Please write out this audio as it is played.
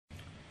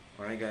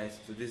Alright guys,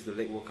 so this is the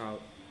leg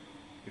workout.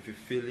 If you're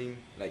feeling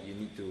like you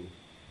need to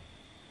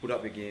put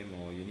up your game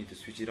or you need to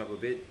switch it up a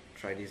bit,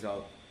 try this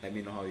out. Let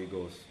me know how it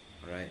goes.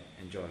 Alright,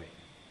 enjoy.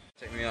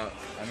 Check me out.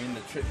 I'm in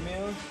the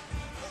treadmill.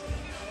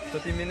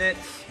 30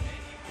 minutes,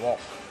 walk.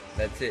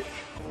 That's it.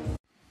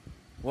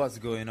 What's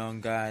going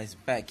on guys?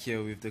 Back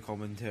here with the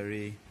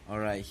commentary.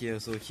 Alright, here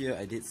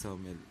I did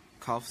some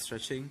calf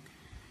stretching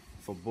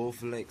for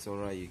both legs.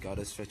 Alright, you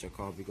gotta stretch your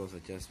calf because I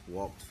just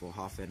walked for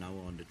half an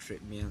hour on the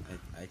treadmill.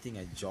 I think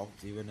I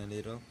jogged even a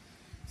little,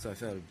 so I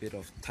felt a bit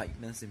of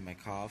tightness in my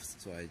calves,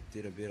 so I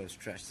did a bit of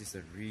stretch. This is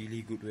a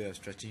really good way of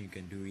stretching. You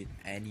can do it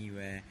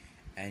anywhere,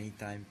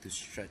 anytime, to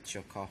stretch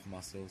your calf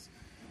muscles.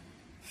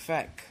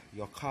 Fact,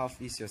 your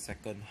calf is your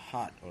second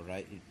heart.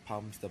 Alright, it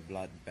pumps the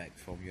blood back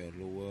from your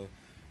lower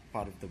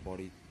part of the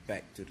body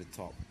back to the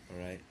top.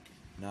 Alright,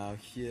 now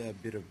here a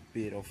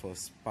bit of a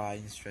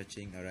spine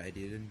stretching. Alright, I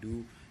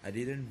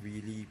didn't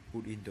really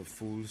put in the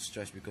full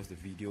stretch because the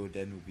video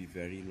then would be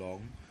very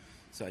long,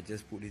 so I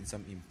just put in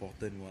some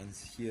important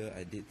ones. Here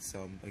I did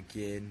some.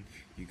 Again,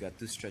 you got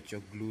to stretch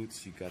your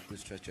glutes, you got to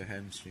stretch your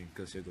hamstring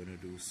because you're gonna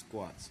do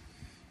squats.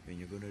 When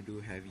you're gonna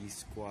do heavy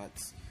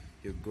squats,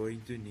 you're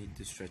going to need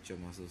to stretch your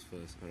muscles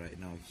first. Alright,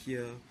 now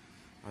here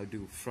I'll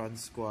do front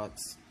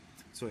squats.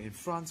 So in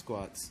front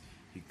squats,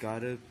 you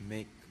gotta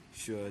make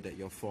sure that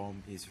your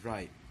form is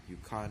right. You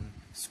can't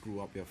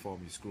screw up your form.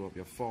 You screw up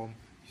your form,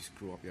 you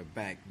screw up your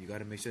back. You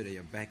gotta make sure that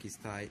your back is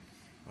tight.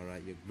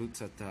 Alright, your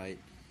glutes are tight,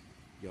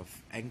 your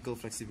ankle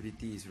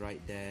flexibility is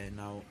right there.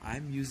 Now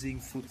I'm using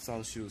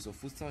futsal shoes. So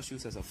futsal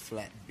shoes has a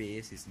flat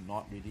base. It's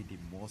not really the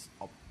most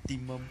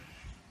optimum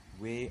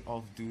way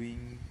of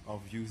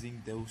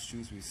using those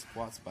shoes with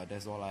squats, but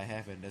that's all I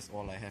have and that's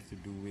all I have to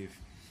do with.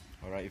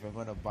 Alright, if I'm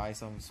gonna buy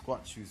some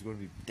squat shoes, it's gonna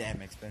be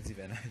damn expensive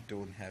and I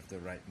don't have the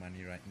right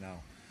money right now.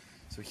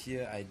 So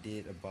here I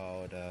did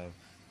about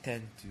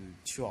 10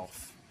 to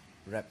 12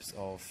 reps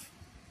of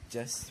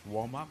just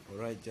warm up.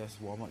 Alright, just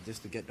warm up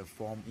just to get the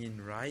form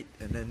in right,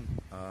 and then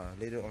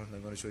later on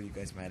I'm gonna show you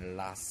guys my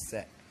last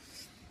set.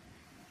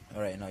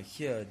 Alright, now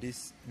here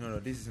this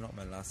is not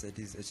my last set,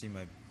 this is actually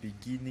my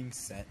beginning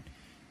set.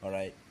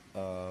 Alright,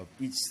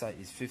 each side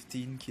is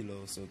 15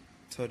 kilos, so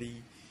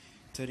 30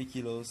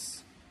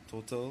 kilos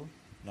total.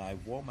 Now I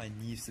wore my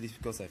knee sleeves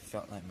because I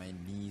felt like my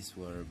knees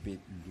were a bit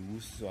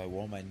loose, so I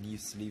wore my knee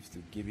sleeves to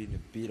give it a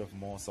bit of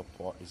more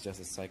support. It's just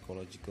a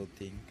psychological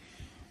thing.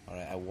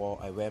 Alright, I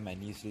wear my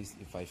knee sleeves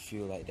if I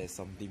feel like there's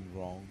something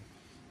wrong,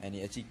 and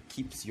it actually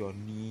keeps your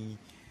knee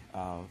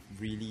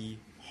really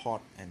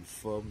hot and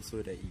firm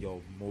so that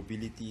your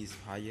mobility is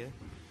higher.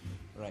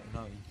 Right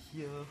now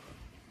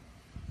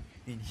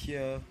in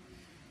here,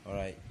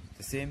 alright,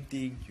 the same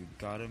thing. You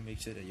gotta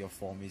make sure that your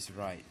form is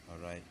right.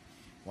 Alright,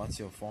 once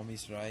your form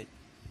is right,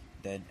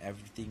 then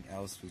everything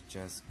else will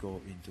just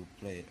go into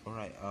play.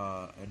 Alright,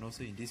 and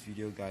also in this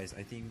video guys,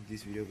 I think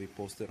this video will be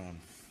posted on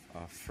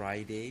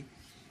Friday.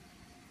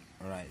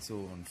 Alright, so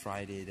on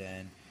Friday,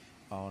 then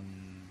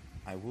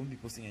I won't be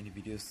posting any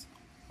videos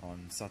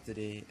on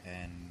Saturday,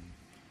 and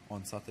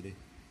on Saturday,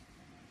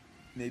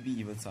 maybe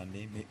even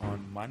Sunday.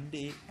 On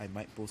Monday I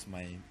might post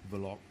my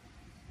vlog.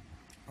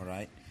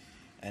 Alright,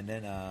 and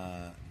then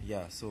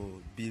yeah,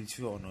 so be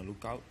sure on the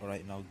lookout.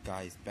 Alright, now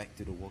guys, back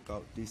to the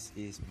workout. This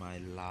is my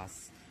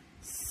last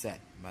set.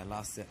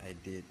 I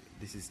did,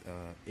 this is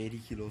 80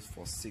 kilos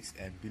for 6,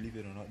 and believe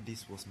it or not,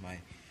 this was my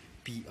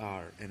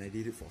PR and I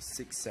did it for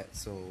 6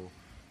 sets. So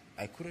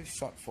I could have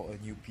shot for a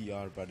new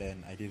PR, but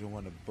then I didn't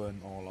want to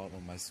burn all out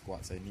on my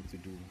squats I need to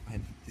do,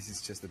 and this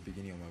is just the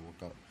beginning of my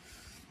workout.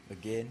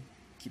 Again,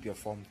 keep your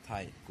form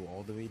tight, go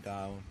all the way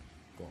down,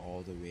 go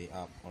all the way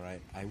up.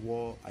 Alright, I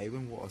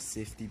even wore a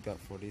safety belt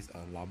for this, a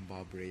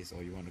lumbar brace,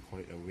 or you want to call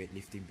it a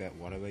weightlifting belt,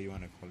 whatever you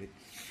want to call it.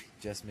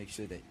 Just make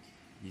sure that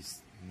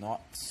it's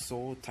not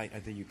so tight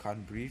until you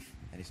can't breathe,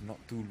 and it's not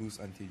too loose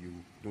until you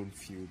don't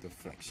feel the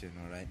flexion.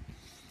 Alright,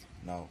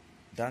 now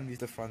done with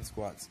the front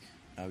squats.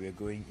 Now we're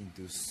going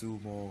into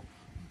sumo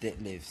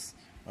deadlifts.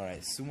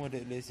 Alright, sumo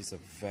deadlifts is a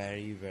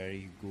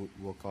very good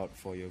workout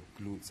for your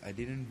glutes. I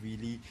didn't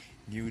really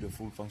knew the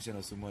full function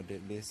of sumo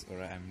deadlifts.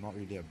 Alright, I'm not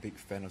really a big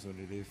fan of sumo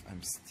deadlift.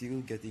 I'm still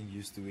getting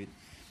used to it.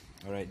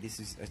 Alright, this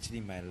is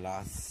actually my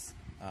last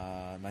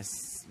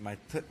my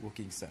third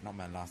working set, not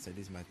my last set.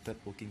 This is my third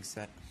working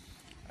set.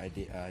 I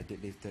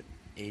deadlifted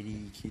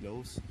 80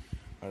 kilos.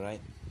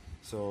 Alright,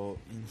 so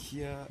in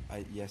here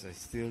I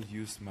still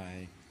use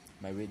my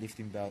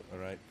weightlifting belt.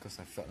 Alright, because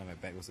I felt like my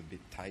back was a bit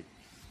tight,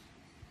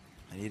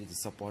 I needed to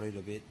support it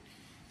a bit,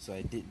 so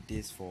I did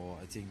this for,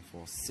 I think,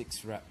 for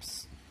 6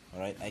 reps.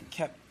 Alright, I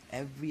kept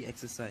every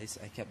exercise,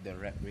 I kept the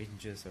rep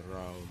ranges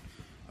around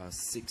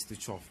 6 to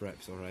 12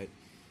 reps. Alright,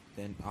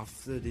 then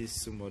after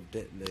this sumo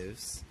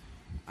deadlifts,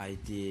 I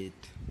did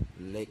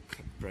leg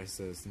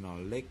presses. Now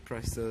leg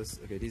presses,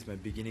 okay, this is my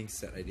beginning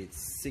set. I did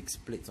 6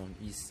 plates on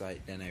each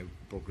side, then I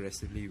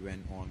progressively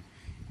went on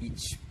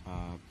each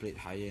plate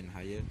higher and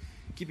higher.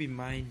 Keep in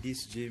mind,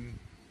 this gym,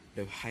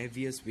 the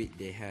heaviest weight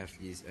they have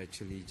is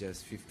actually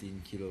just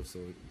 15 kilos, so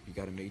you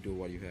gotta make do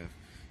what you have.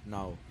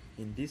 Now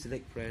in this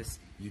leg press,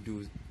 you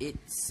do 8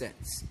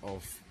 sets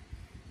of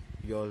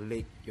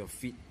your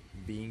feet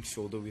being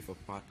shoulder width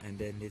apart, and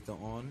then later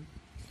on,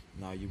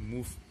 now you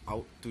move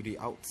out to the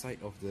outside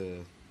of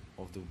the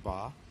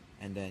bar,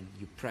 and then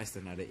you press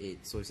another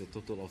 8. So it's a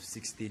total of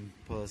 16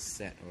 per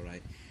set.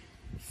 Alright,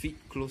 feet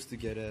close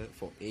together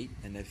for 8,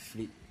 and then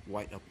feet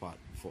wide apart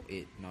for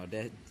 8.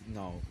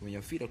 Now when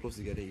your feet are close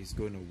together, it's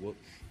going to work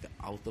the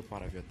outer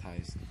part of your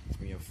thighs.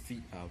 When your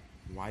feet are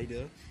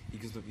wider,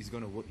 it's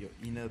going to work your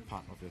inner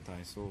part of your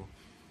thighs. So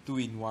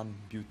 2-in-1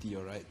 beauty.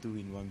 Alright,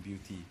 2-in-1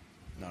 beauty.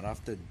 Now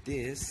after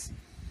this,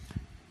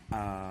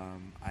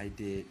 I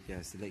did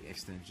leg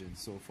extensions.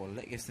 So for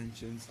leg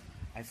extensions,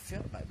 I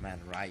felt like my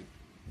right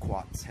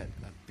quads had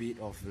a bit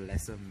of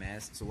lesser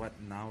mass. So what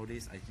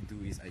nowadays I can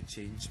do is I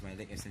change my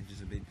leg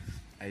extensions a bit.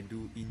 I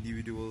do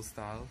individual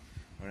style.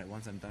 Alright,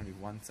 once I'm done with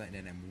one side,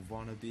 then I move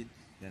on a bit,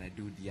 then I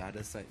do the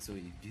other side, so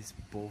it gives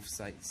both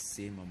sides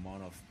same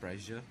amount of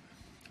pressure.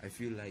 I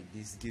feel like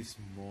this gives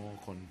more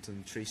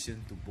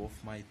concentration to both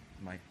my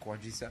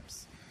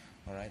quadriceps.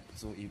 Alright,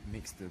 so it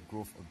makes the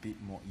growth a bit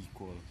more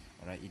equal.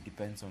 Alright, it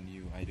depends on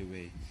you either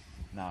way.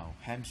 Now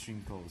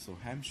hamstring curls. So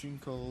hamstring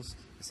curls,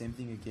 the same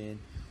thing again.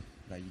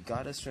 Like, you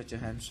gotta stretch your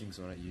hamstrings.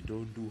 Alright, you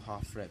don't do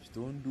half reps,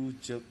 don't do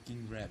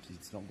jerking reps,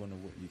 it's not gonna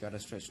work. You gotta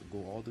stretch, go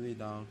all the way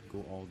down,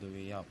 go all the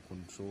way up,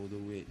 control the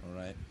weight.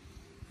 Alright,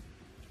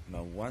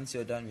 now once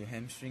you're done with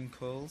hamstring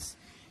curls,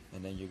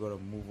 and then you gotta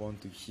move on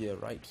to here,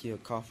 right here,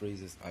 calf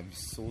raises. I'm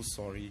so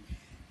sorry,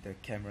 the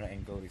camera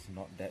angle is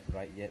not that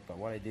right yet, but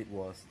what I did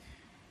was,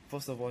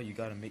 first of all, you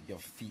gotta make your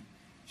feet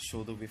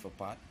shoulder width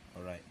apart.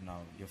 Alright, now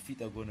your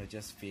feet are gonna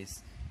just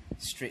face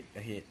straight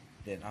ahead.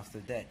 Then after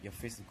that, your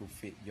feet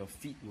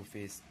will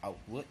face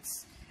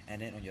outwards,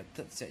 and then on your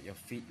third set, your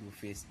feet will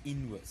face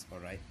inwards.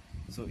 Alright,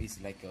 so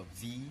it's like a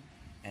V,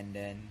 and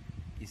then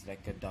it's like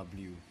a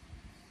W.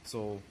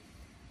 So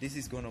this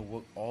is gonna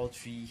work all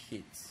 3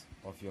 hits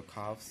of your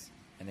calves,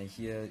 and then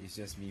here is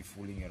just me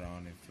fooling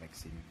around and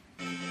flexing.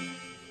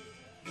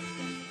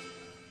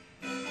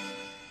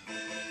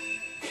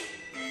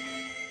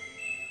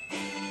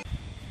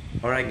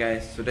 Alright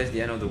guys, so that's the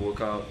end of the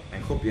workout. I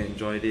hope you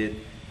enjoyed it.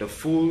 The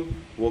full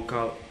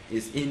workout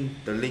is in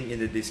the link in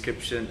the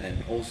description,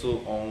 and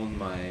also all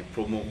my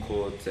promo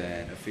codes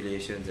and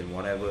affiliations and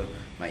whatever,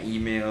 my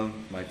email,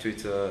 my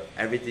Twitter,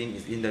 everything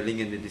is in the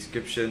link in the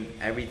description.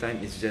 Every time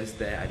it's just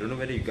there. I don't know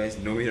whether you guys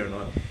know it or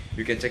not.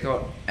 You can check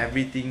out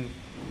everything,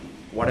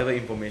 whatever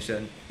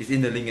information is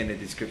in the link in the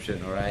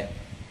description. Alright,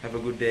 have a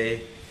good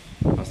day.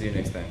 I'll see you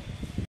next time.